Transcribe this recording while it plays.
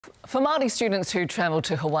For Māori students who travel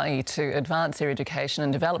to Hawaii to advance their education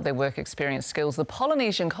and develop their work experience skills, the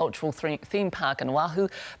Polynesian Cultural Theme Park in Oahu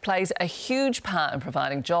plays a huge part in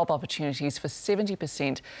providing job opportunities for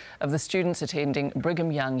 70% of the students attending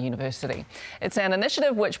Brigham Young University. It's an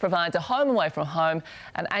initiative which provides a home away from home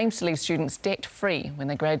and aims to leave students debt-free when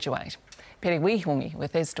they graduate. Pere Wihongi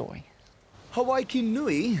with their story. Hawaii ki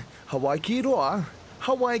nui, Hawaii ki roa,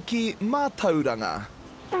 Hawaii ki mātauranga.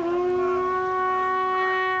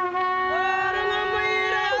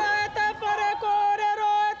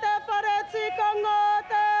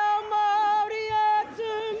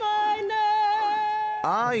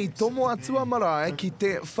 Ai tomo atua Marae ki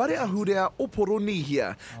te whare ahurea oporo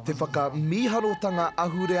nihia, te whakamiharotanga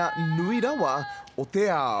ahurea nui rawa o te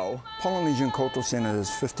ao. Polynesian Cultural Centre is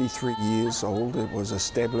 53 years old. It was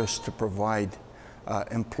established to provide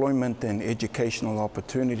employment and educational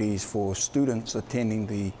opportunities for students attending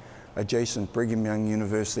the adjacent Brigham Young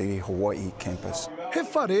University Hawai'i campus. He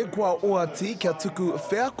whare kua oati kia tuku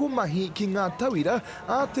whiako mahi ki ngā tauira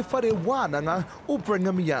a te whare wānanga o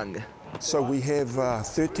Brigham Young. So we have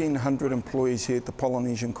 1,300 employees here at the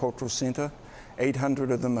Polynesian Cultural Centre.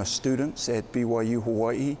 800 of them are students at BYU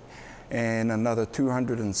Hawaii, and another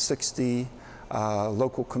 260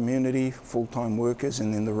 local community full-time workers,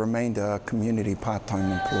 and then the remainder are community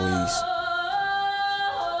part-time employees.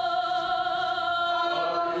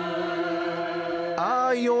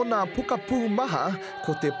 Ai o ngā pukapu maha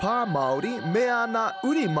ko te pā Māori me ana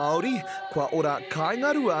uri Māori kua ora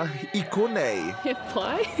kaingarua I konei. He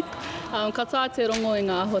pai. Katoa te rongo I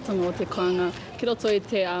ngā āhuatanga o te kāinga, ki roto I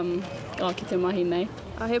te, ki te mahi nei.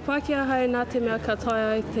 He Pākehā hai nā te mea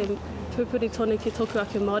katoa I te pupuri tonu ki toku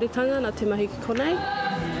ake Māoritanga nā te mahi ki konei.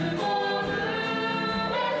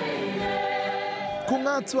 Ko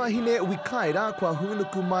ngā tuahine wikaira kua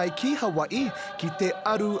hunuku mai ki Hawaii ki te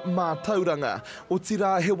aru mātauranga. O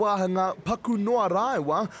tira he wāhanga paku noa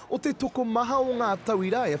rāewa o te toko maha o ngā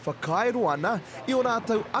tauira e whakaero ana I o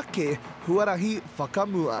rātau ake huarahi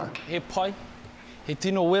whakamua. He pai, he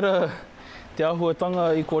tino wera te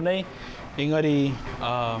āhuatanga I konei, engari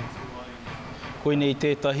koinei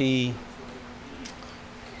tētahi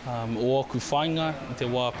o aku whainga I te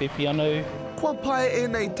wā pepi anau. Kua pai e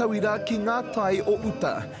nei tauira ki ngā tai o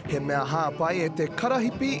uta. He mea hāpai e te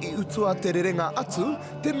karahipi I utua te rerenga atu,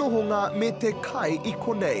 te nohonga me te kai I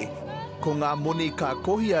konei. Ko ngā moni ka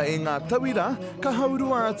kohia e ngā tauira, ka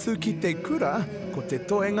haurua atu ki te kura, ko te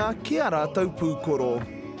toenga ki a rātau pūkoro.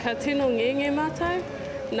 Ka tino ngenge mātou,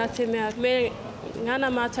 nā te mea me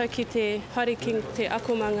ngana mātou ki te hari ki te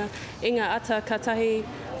akomanga, I ngā ata katahi,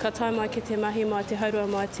 ka tai mai ki te mahi mai te haurua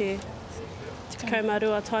mai te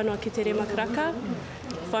kaumarua tainoa ki te remakaraka,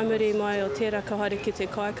 whaimuri mai o tērā ka haere ki te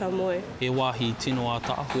kai ka moe. E wāhi tino a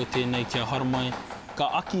tāhua tēnei kia haramai, ka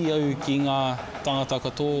aki au ki ngā tangata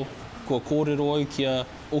katoa, kua kōrero au kia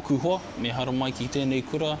oku hoa, me haramai ki tēnei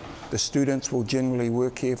kura. The students will generally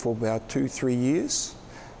work here for about 2-3 years,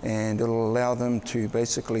 and it'll allow them to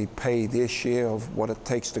basically pay their share of what it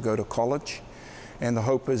takes to go to college. And the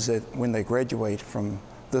hope is that when they graduate from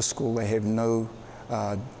this school, they have no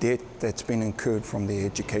debt that's been incurred from their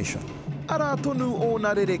education. Ara tonu o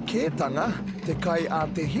nā rere kētanga, te kai a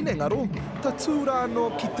te hinengaro, ta tūrā no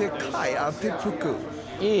ki te kai a te puku.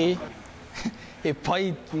 He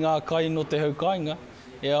pai ngā kai no te haukainga,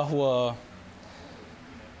 e ahua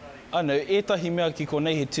ētahi mea ki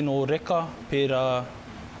konei he tino reka, pērā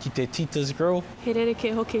ki te teacher's grill. He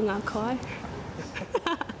rereke hoki ngā kai.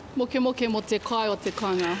 Moke mo te kai o te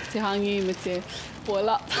kāinga, te hangi me te boil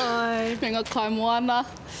up. Ai. Me ngā kai moana.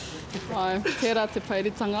 Ai, tērā te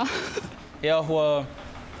pairitanga. E ahua,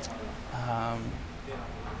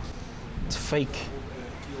 it's fake.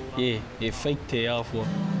 E fake te ahua.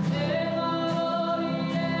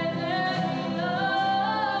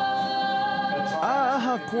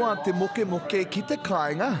 Aha koa te moke ki te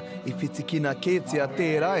kāinga, I whitikina kētia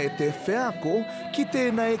tērā e te wheako ki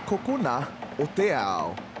tēnei kokona o te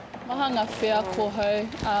ao. Maha ngā wheako hau,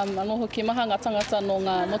 anō hoki maha ngā tangata no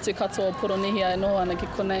ngā motu katoa poronihia e noho ana ki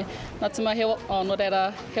konei. Nā te mai no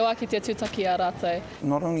reira, he wā ki te tūtaki a rātou.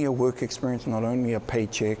 Not only a work experience, not only a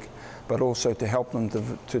paycheck, but also to help them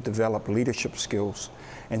to develop leadership skills.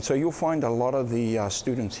 And so you'll find a lot of the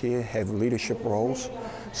students here have leadership roles.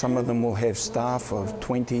 Some of them will have staff of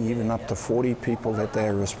 20, even up to 40 people that they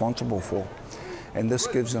are responsible for. And this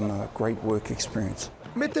gives them a great work experience.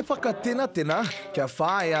 Me te whakatena, kia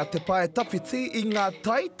whāia te pae tawhiti I ngā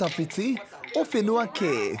tai tawhiti o whenua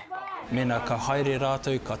kē. Mena ka haere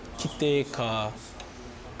rātou, ka kite, ka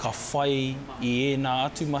whai I ēnā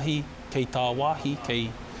atu mahi, kei tā wāhi,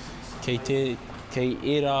 kei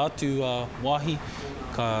ērā atu wāhi,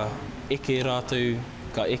 ka eke rātou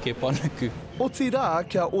ka eke panuku. O tira,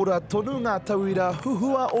 kia ora tonu ngā tauira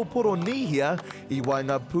huhua o Poronihia I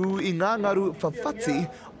wainga pū I ngā ngaru whawhati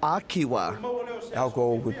a Kiwa. Our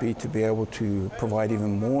goal would be to be able to provide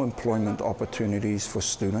even more employment opportunities for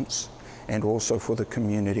students and also for the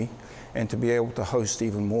community, and to be able to host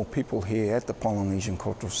even more people here at the Polynesian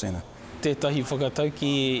Cultural Centre. Tētahi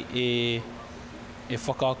whakatauki e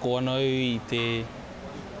whakaako anau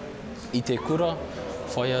I te kura,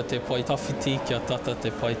 whaia te pai tawhiti kia tata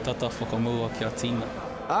te pai tata whakamua kia tina.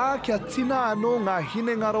 Kia tina anō ngā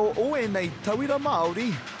hinengaro o enei tauira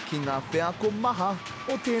Māori ki ngā wheako maha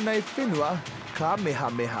o tēnei whenua ka meha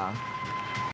meha.